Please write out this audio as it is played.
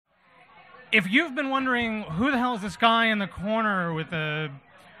If you've been wondering who the hell is this guy in the corner with the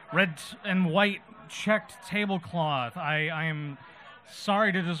red and white checked tablecloth, I am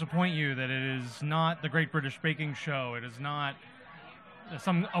sorry to disappoint you that it is not the Great British Baking Show. It is not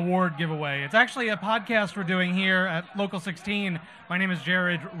some award giveaway. It's actually a podcast we're doing here at Local 16. My name is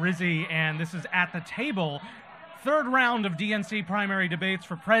Jared Rizzi, and this is At the Table. Third round of DNC primary debates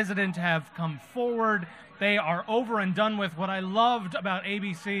for president have come forward. They are over and done with. What I loved about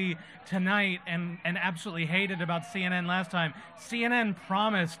ABC tonight and absolutely hated about CNN last time, CNN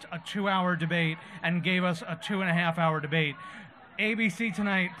promised a 2-hour debate and gave us a 2.5-hour debate. ABC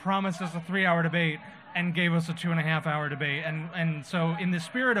tonight promised us a 3-hour debate and gave us a 2.5-hour debate. And so in the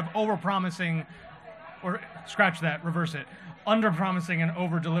spirit of over-promising, or scratch that, reverse it, under-promising and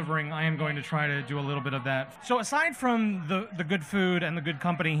over-delivering, I am going to try to do a little bit of that. So aside from the good food and the good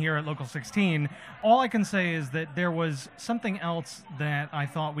company here at Local 16, all I can say is that there was something else that I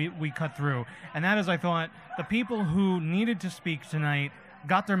thought we cut through. And that is, I thought the people who needed to speak tonight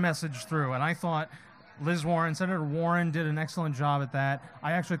got their message through. And I thought Liz Warren, Senator Warren, did an excellent job at that.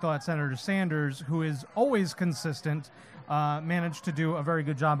 I actually thought Senator Sanders, who is always consistent, managed to do a very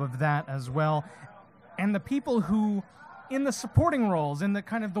good job of that as well. And the people who, in the supporting roles, in the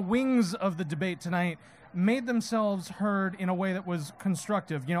kind of the wings of the debate tonight, made themselves heard in a way that was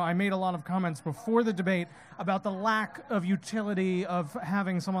constructive. You know, I made a lot of comments before the debate about the lack of utility of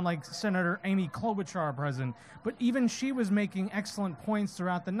having someone like Senator Amy Klobuchar present, but even she was making excellent points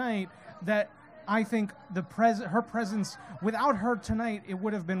throughout the night that I think her presence, without her tonight, it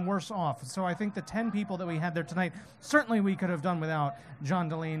would have been worse off. So I think the 10 people that we had there tonight, certainly we could have done without John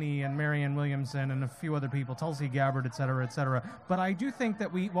Delaney and Marianne Williamson and a few other people, Tulsi Gabbard, et cetera, et cetera. But I do think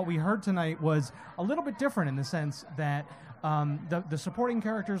that what we heard tonight was a little bit different in the sense that the supporting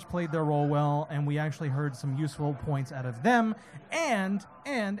characters played their role well, and we actually heard some useful points out of them, and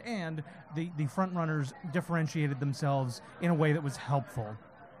the front runners differentiated themselves in a way that was helpful.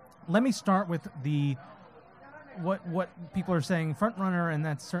 Let me start with what people are saying front runner, and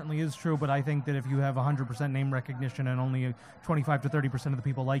that certainly is true, but I think that if you have 100% name recognition and only 25 to 30% of the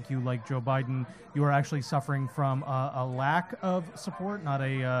people like Joe Biden, you are actually suffering from a lack of support, not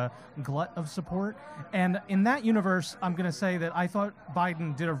a glut of support. And in that universe, I'm going to say that I thought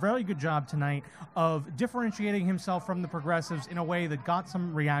Biden did a very good job tonight of differentiating himself from the progressives in a way that got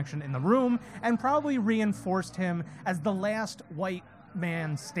some reaction in the room and probably reinforced him as the last white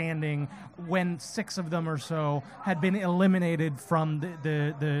man standing when 6 of them or so had been eliminated from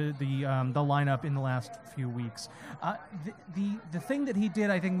the lineup in the last few weeks. The thing that he did,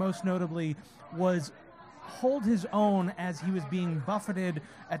 I think, most notably was hold his own as he was being buffeted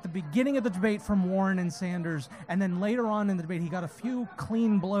at the beginning of the debate from Warren and Sanders, and then later on in the debate he got a few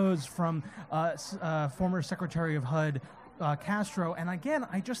clean blows from former Secretary of HUD Castro. And again,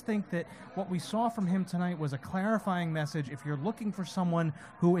 I just think that what we saw from him tonight was a clarifying message. If you're looking for someone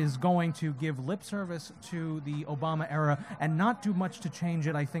who is going to give lip service to the Obama era and not do much to change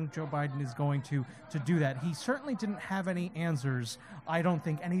it, I think Joe Biden is going to do that. He certainly didn't have any answers, I don't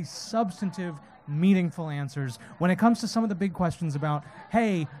think, any substantive meaningful answers when it comes to some of the big questions about,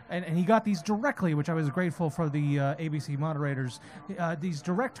 hey, and he got these directly, which I was grateful for the ABC moderators, these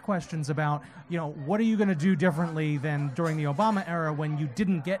direct questions about, what are you going to do differently than during the Obama era when you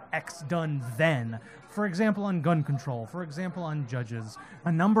didn't get X done then? For example, on gun control, for example, on judges,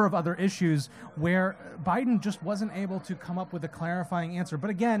 a number of other issues where Biden just wasn't able to come up with a clarifying answer.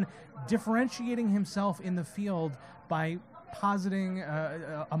 But again, differentiating himself in the field by positing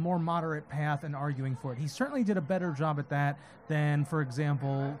a more moderate path and arguing for it. He certainly did a better job at that than, for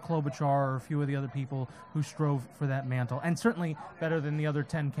example, Klobuchar or a few of the other people who strove for that mantle, and certainly better than the other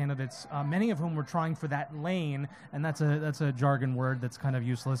 10 candidates, many of whom were trying for that lane, and that's a jargon word that's kind of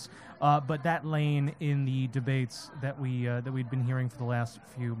useless, but that lane in the debates that we'd been hearing for the last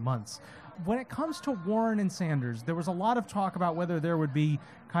few months. When it comes to Warren and Sanders, there was a lot of talk about whether there would be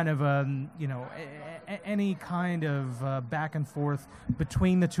kind of any kind of back and forth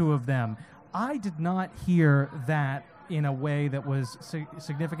between the two of them. I did not hear that in a way that was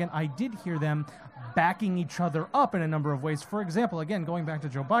significant. I did hear them backing each other up in a number of ways. For example, again, going back to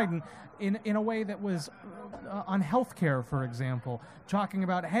Joe Biden, in a way that was on healthcare, for example, talking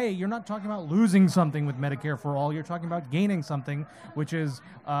about, hey, you're not talking about losing something with Medicare for all, you're talking about gaining something, which is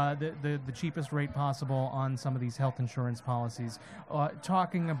the cheapest rate possible on some of these health insurance policies.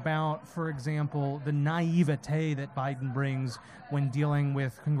 Talking about, for example, the naivete that Biden brings when dealing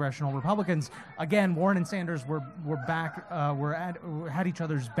with congressional Republicans. Again, Warren and Sanders were had each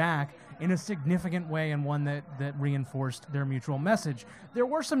other's back in a significant way, and one that reinforced their mutual message. There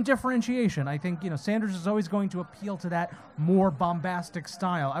were some differentiating differentiation. I think, Sanders is always going to appeal to that more bombastic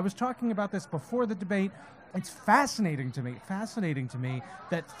style. I was talking about this before the debate. It's fascinating to me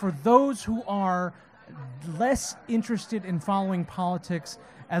that for those who are less interested in following politics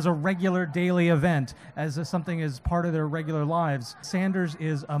as a regular daily event, as something as part of their regular lives, Sanders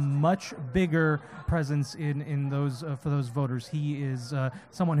is a much bigger presence in those for those voters. He is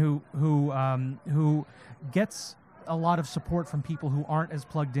someone who gets a lot of support from people who aren't as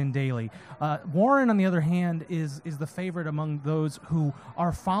plugged in daily. Warren, on the other hand, is the favorite among those who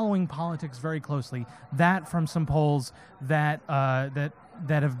are following politics very closely. That from some polls that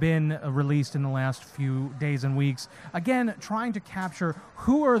have been released in the last few days and weeks. Again, trying to capture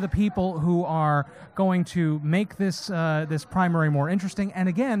who are the people who are going to make this this primary more interesting, and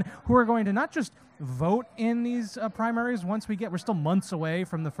again, who are going to not just vote in these primaries once we're still months away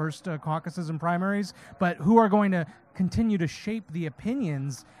from the first caucuses and primaries, but who are going to continue to shape the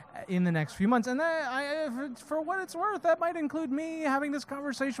opinions in the next few months. And for what it's worth, that might include me having this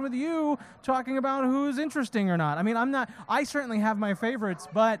conversation with you, talking about who's interesting or not. I mean, I certainly have my favorites,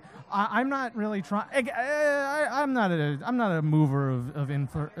 but I'm not really trying. I'm not a mover of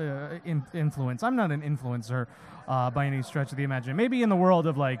influence. I'm not an influencer by any stretch of the imagination. Maybe in the world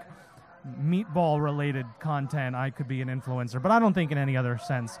of like meatball-related content, I could be an influencer, but I don't think in any other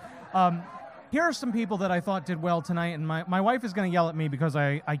sense. Here are some people that I thought did well tonight, and my wife is going to yell at me because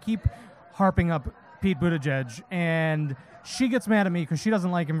I keep harping up Pete Buttigieg, and she gets mad at me because she doesn't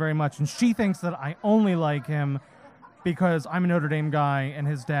like him very much, and she thinks that I only like him because I'm a Notre Dame guy, and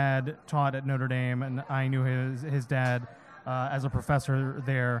his dad taught at Notre Dame, and I knew his dad as a professor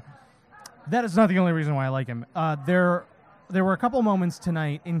there. That is not the only reason why I like him. There were a couple moments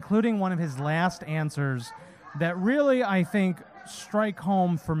tonight, including one of his last answers, that really, I think, strike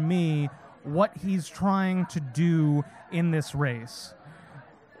home for me what he's trying to do in this race.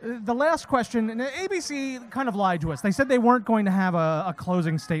 The last question, and ABC kind of lied to us. They said they weren't going to have a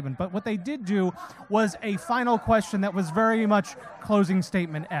closing statement, but what they did do was a final question that was very much closing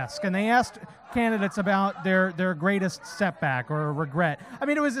statement-esque, and they asked candidates about their greatest setback or regret. I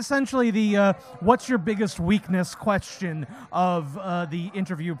mean, it was essentially the what's your biggest weakness question of the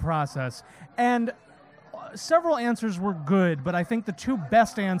interview process. And several answers were good, but I think the two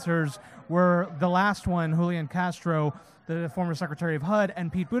best answers were the last one, Julian Castro, the former Secretary of HUD,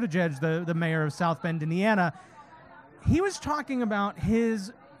 and Pete Buttigieg, the mayor of South Bend, Indiana. He was talking about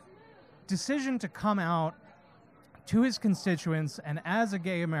his decision to come out to his constituents and as a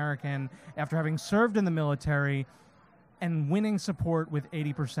gay American after having served in the military and winning support with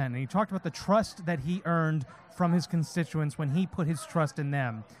 80%. And he talked about the trust that he earned from his constituents when he put his trust in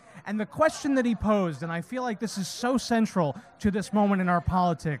them. And the question that he posed, and I feel like this is so central to this moment in our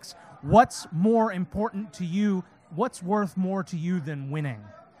politics, what's more important to you? What's worth more to you than winning?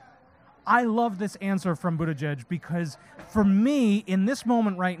 I love this answer from Buttigieg because for me, in this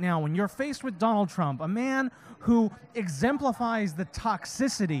moment right now, when you're faced with Donald Trump, a man who exemplifies the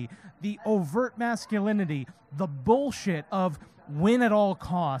toxicity, the overt masculinity, the bullshit of win at all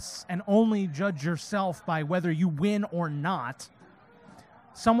costs and only judge yourself by whether you win or not,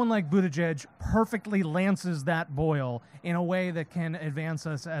 someone like Buttigieg perfectly lances that boil in a way that can advance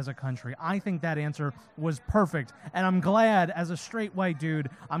us as a country. I think that answer was perfect, and I'm glad, as a straight white dude,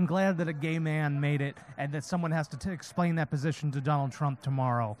 I'm glad that a gay man made it and that someone has to explain that position to Donald Trump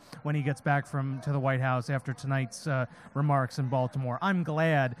tomorrow when he gets back to the White House after tonight's remarks in Baltimore. I'm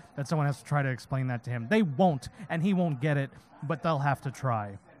glad that someone has to try to explain that to him. They won't, and he won't get it, but they'll have to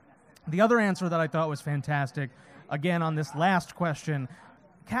try. The other answer that I thought was fantastic, again on this last question,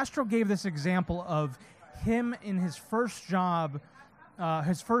 Castro gave this example of him in his first job,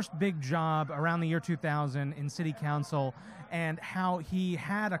 his first big job around the year 2000 in city council, and how he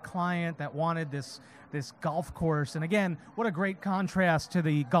had a client that wanted this golf course. And again, what a great contrast to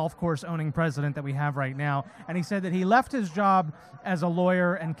the golf course owning president that we have right now. And he said that he left his job as a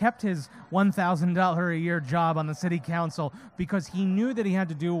lawyer and kept his $1,000 a year job on the city council because he knew that he had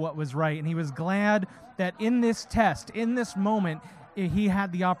to do what was right. And he was glad that in this test, in this moment, he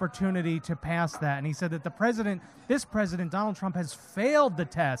had the opportunity to pass that. And he said that this president, Donald Trump, has failed the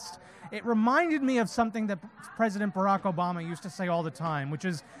test. It reminded me of something that President Barack Obama used to say all the time, which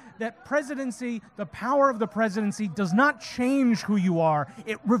is that presidency, the power of the presidency, does not change who you are.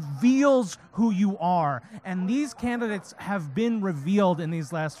 It reveals who you are. And these candidates have been revealed in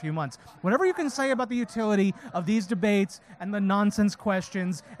these last few months. Whatever you can say about the utility of these debates and the nonsense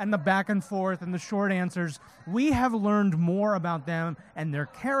questions and the back and forth and the short answers, we have learned more about them and their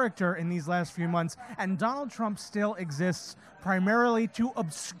character in these last few months. And Donald Trump still exists primarily to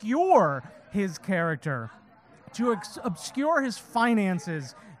obscure his character, to obscure his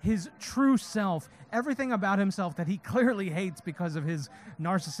finances his true self, everything about himself that he clearly hates because of his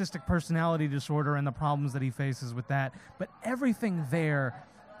narcissistic personality disorder and the problems that he faces with that. But everything there.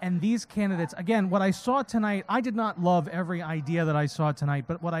 And these candidates, again, what I saw tonight, I did not love every idea that I saw tonight,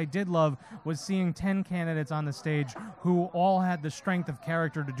 but what I did love was seeing 10 candidates on the stage who all had the strength of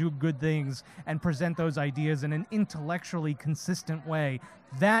character to do good things and present those ideas in an intellectually consistent way.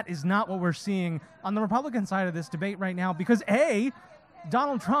 That is not what we're seeing on the Republican side of this debate right now because, A,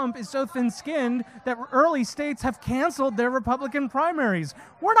 Donald Trump is so thin-skinned that early states have canceled their Republican primaries.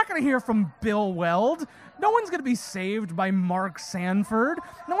 We're not going to hear from Bill Weld. No one's going to be saved by Mark Sanford.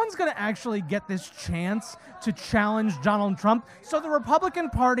 No one's going to actually get this chance to challenge Donald Trump. So the Republican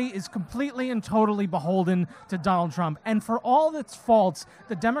Party is completely and totally beholden to Donald Trump. And for all its faults,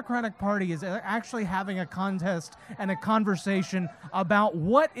 the Democratic Party is actually having a contest and a conversation about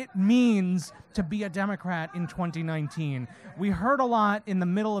what it means to be a Democrat in 2019. We heard a lot in the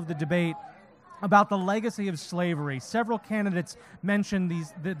middle of the debate about the legacy of slavery. Several candidates mentioned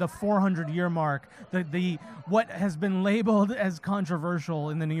the 400-year mark, the what has been labeled as controversial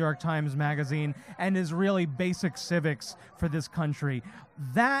in the New York Times Magazine and is really basic civics for this country.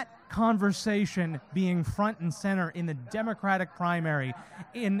 That conversation being front and center in the Democratic primary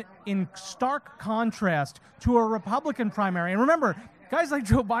in stark contrast to a Republican primary. And remember, guys like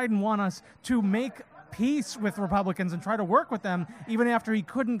Joe Biden want us to make peace with Republicans and try to work with them, even after he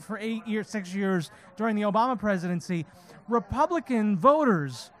couldn't for 6 years during the Obama presidency. Republican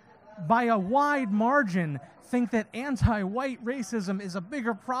voters, by a wide margin, think that anti-white racism is a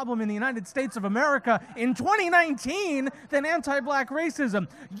bigger problem in the United States of America in 2019 than anti-black racism.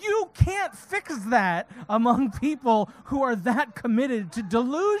 You can't fix that among people who are that committed to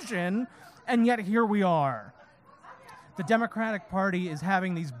delusion, and yet here we are. The Democratic Party is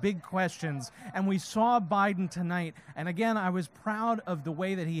having these big questions, and we saw Biden tonight. And again, I was proud of the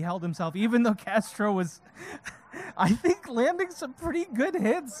way that he held himself, even though Castro was, I think, landing some pretty good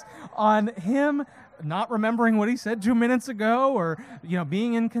hits on him not remembering what he said 2 minutes ago or,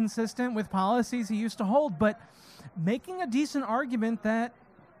 being inconsistent with policies he used to hold, but making a decent argument that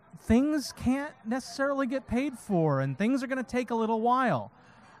things can't necessarily get paid for and things are going to take a little while.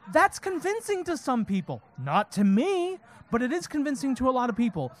 That's convincing to some people. Not to me, but it is convincing to a lot of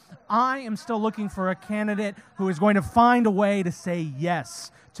people. I am still looking for a candidate who is going to find a way to say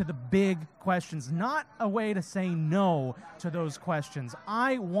yes to the big questions, not a way to say no to those questions.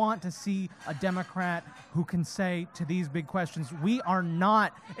 I want to see a Democrat who can say to these big questions, we are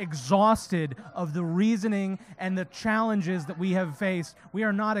not exhausted of the reasoning and the challenges that we have faced. We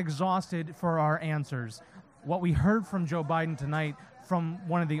are not exhausted for our answers. What we heard from Joe Biden tonight, from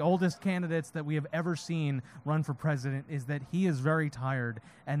one of the oldest candidates that we have ever seen run for president, is that he is very tired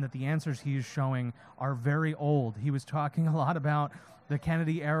and that the answers he is showing are very old. He was talking a lot about the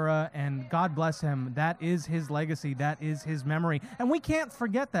Kennedy era, and God bless him, that is his legacy, that is his memory. And we can't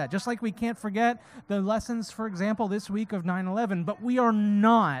forget that, just like we can't forget the lessons, for example, this week of 9/11, but we are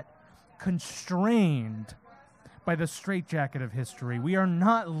not constrained by the straitjacket of history. We are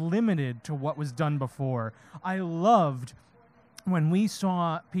not limited to what was done before. I loved when we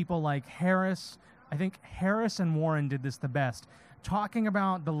saw people like Harris, I think Harris and Warren did this the best, talking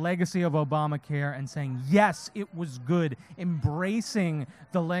about the legacy of Obamacare and saying, yes, it was good, embracing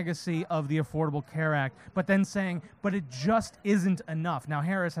the legacy of the Affordable Care Act, but then saying, but it just isn't enough. Now,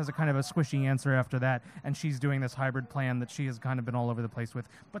 Harris has a kind of a squishy answer after that, and she's doing this hybrid plan that she has kind of been all over the place with.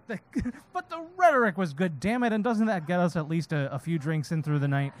 But the rhetoric was good, damn it, and doesn't that get us at least a few drinks in through the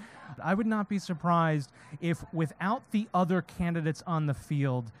night? I would not be surprised if, without the other candidates on the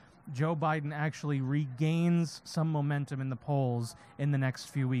field, Joe Biden actually regains some momentum in the polls in the next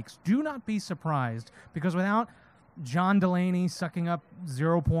few weeks. Do not be surprised, because without John Delaney sucking up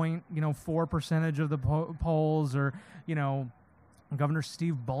 0.4% of the polls, or Governor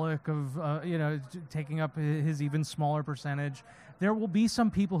Steve Bullock of taking up his even smaller percentage, there will be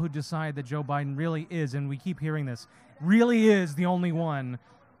some people who decide that Joe Biden really is, and we keep hearing this, really is the only one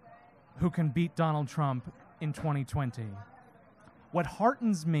who can beat Donald Trump in 2020. What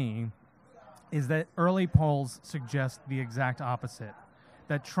heartens me is that early polls suggest the exact opposite,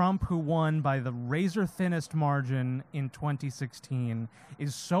 that Trump, who won by the razor-thinnest margin in 2016,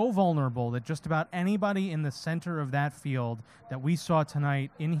 is so vulnerable that just about anybody in the center of that field that we saw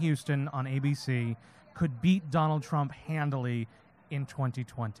tonight in Houston on ABC could beat Donald Trump handily in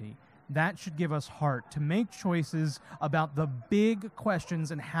 2020. That should give us heart to make choices about the big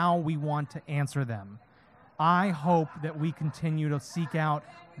questions and how we want to answer them. I hope that we continue to seek out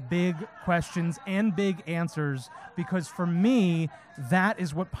big questions and big answers, because for me, that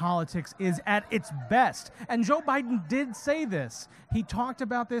is what politics is at its best. And Joe Biden did say this. He talked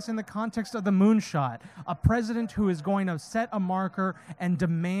about this in the context of the moonshot, a president who is going to set a marker and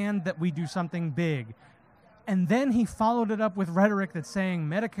demand that we do something big. And then he followed it up with rhetoric that's saying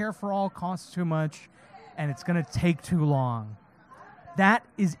Medicare for all costs too much and it's going to take too long. That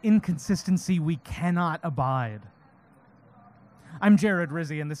is inconsistency we cannot abide. I'm Jared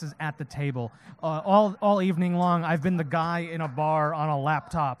Rizzi, and this is At the Table. All evening long, I've been the guy in a bar on a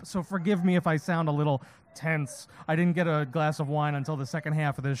laptop, so forgive me if I sound a little tense. I didn't get a glass of wine until the second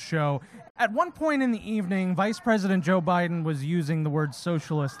half of this show. At one point in the evening, Vice President Joe Biden was using the word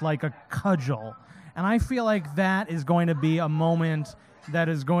socialist like a cudgel, and I feel like that is going to be a moment that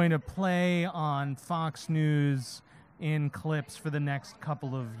is going to play on Fox News in clips for the next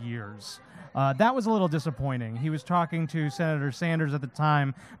couple of years. That was a little disappointing. He was talking to Senator Sanders at the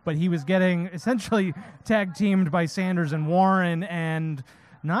time, but he was getting essentially tag-teamed by Sanders and Warren and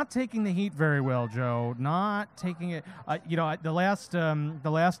not taking the heat very well, Joe. Not taking it. The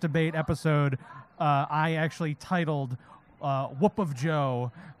last debate episode, I actually titled Whoop of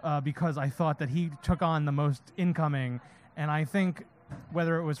Joe because I thought that he took on the most incoming, and I think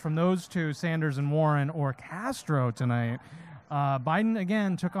whether it was from those two, Sanders and Warren, or Castro tonight, Biden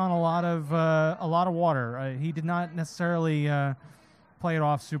again took on a lot of water. He did not necessarily play it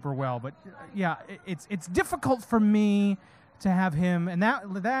off super well, but yeah, it's difficult for me to have him, and that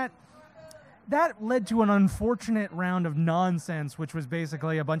led to an unfortunate round of nonsense, which was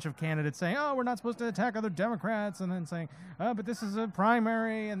basically a bunch of candidates saying, "Oh, we're not supposed to attack other Democrats," and then saying, "Oh, but this is a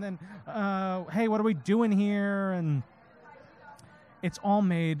primary," and then, "Hey, what are we doing here?" And it's all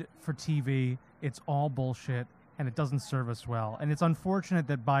made for TV. It's all bullshit. And it doesn't serve us well. And it's unfortunate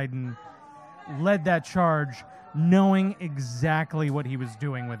that Biden led that charge knowing exactly what he was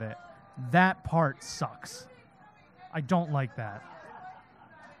doing with it. That part sucks. I don't like that.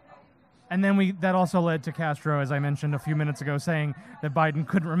 And then that also led to Castro, as I mentioned a few minutes ago, saying that Biden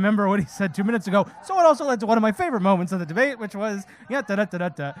couldn't remember what he said 2 minutes ago. So it also led to one of my favorite moments of the debate, which was, a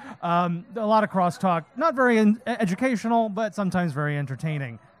lot of crosstalk. Not very educational, but sometimes very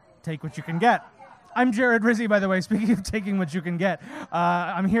entertaining. Take what you can get. I'm Jared Rizzi, by the way, speaking of taking what you can get.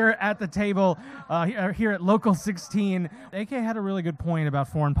 I'm here at the table, here at Local 16. AK had a really good point about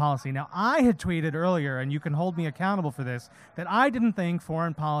foreign policy. Now, I had tweeted earlier, and you can hold me accountable for this, that I didn't think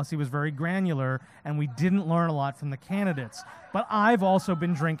foreign policy was very granular, and we didn't learn a lot from the candidates. But I've also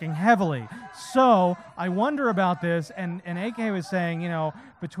been drinking heavily. So I wonder about this, and AK was saying,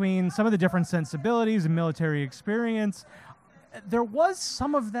 between some of the different sensibilities and military experience, there was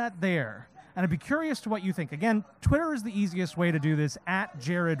some of that there. And I'd be curious to what you think. Again, Twitter is the easiest way to do this, at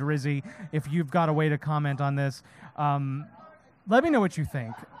Jared Rizzi, if you've got a way to comment on this. Let me know what you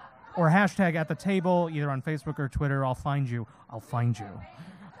think. Or hashtag at the table, either on Facebook or Twitter. I'll find you.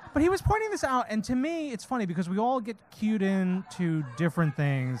 But he was pointing this out, and to me, it's funny because we all get cued into different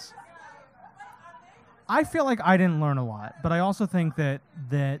things. I feel like I didn't learn a lot, but I also think that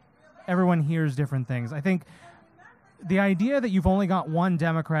everyone hears different things. I think the idea that you've only got one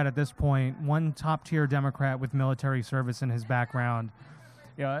Democrat at this point, one top-tier Democrat with military service in his background.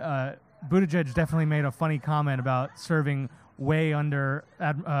 Buttigieg definitely made a funny comment about serving way under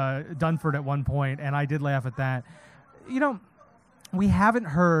Dunford at one point, and I did laugh at that. We haven't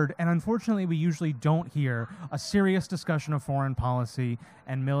heard, and unfortunately we usually don't hear, a serious discussion of foreign policy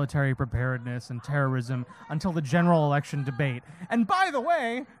and military preparedness and terrorism until the general election debate. And by the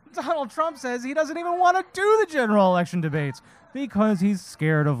way, Donald Trump says he doesn't even want to do the general election debates because he's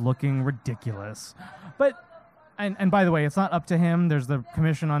scared of looking ridiculous. And by the way, it's not up to him. There's the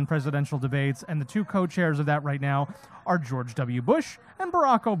Commission on Presidential Debates, and the two co-chairs of that right now are George W. Bush and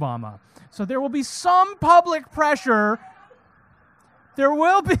Barack Obama. So there will be some public pressure. There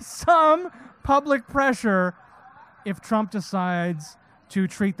will be some public pressure if Trump decides to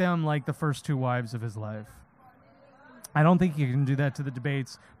treat them like the first two wives of his life. I don't think he can do that to the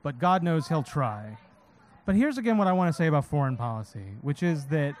debates, but God knows he'll try. But here's again what I want to say about foreign policy, which is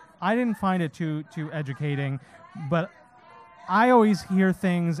that I didn't find it too educating, but I always hear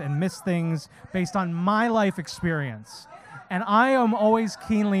things and miss things based on my life experience. And I am always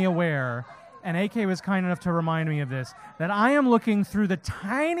keenly aware, and AK was kind enough to remind me of this, that I am looking through the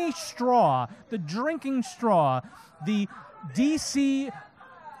tiny straw, the drinking straw, the DC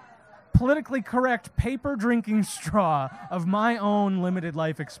politically correct paper drinking straw of my own limited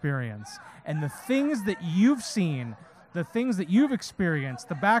life experience. And the things that you've seen, the things that you've experienced,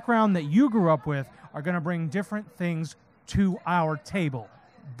 the background that you grew up with are going to bring different things to our table.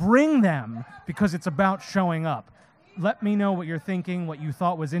 bring them, because it's about showing up. Let me know what you're thinking, what you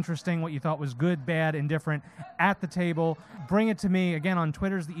thought was interesting, what you thought was good, bad, indifferent at the table. Bring it to me. Again, on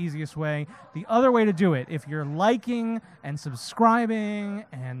Twitter's the easiest way. The other way to do it, if you're liking and subscribing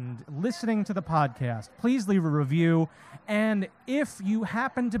and listening to the podcast, please leave a review. And if you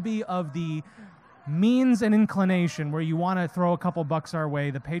happen to be of the means and inclination where you want to throw a couple bucks our way,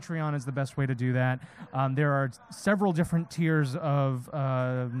 the Patreon is the best way to do that. There are several different tiers of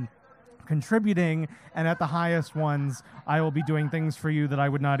contributing, and at the highest ones, I will be doing things for you that I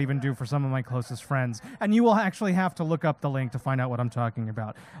would not even do for some of my closest friends. And you will actually have to look up the link to find out what I'm talking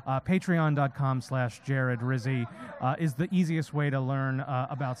about. Patreon.com/Jared Rizzi is the easiest way to learn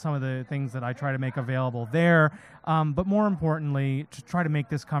about some of the things that I try to make available there. But more importantly, to try to make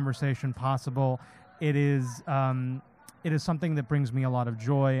this conversation possible, it is something that brings me a lot of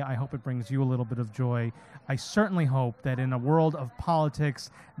joy. I hope it brings you a little bit of joy. I certainly hope that in a world of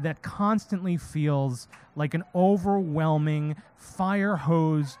politics that constantly feels like an overwhelming fire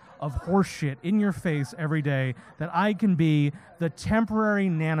hose of horseshit in your face every day, that I can be the temporary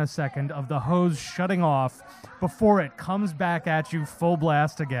nanosecond of the hose shutting off before it comes back at you full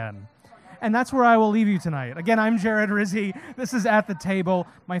blast again. And that's where I will leave you tonight. Again, I'm Jared Rizzi. This is At the Table.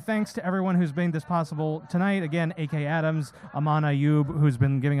 My thanks to everyone who's made this possible tonight. Again, A.K. Adams, Aman Ayub, who's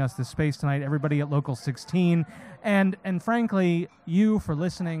been giving us this space tonight, everybody at Local 16, and frankly, you for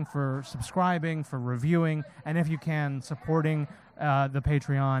listening, for subscribing, for reviewing, and if you can, supporting the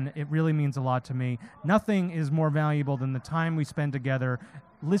Patreon. It really means a lot to me. Nothing is more valuable than the time we spend together.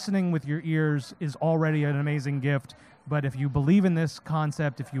 Listening with your ears is already an amazing gift. But if you believe in this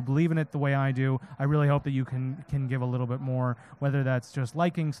concept, if you believe in it the way I do, I really hope that you can give a little bit more, whether that's just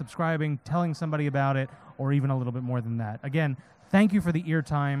liking, subscribing, telling somebody about it, or even a little bit more than that. Again, thank you for the ear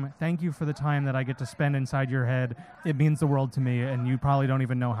time. Thank you for the time that I get to spend inside your head. It means the world to me, and you probably don't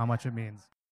even know how much it means.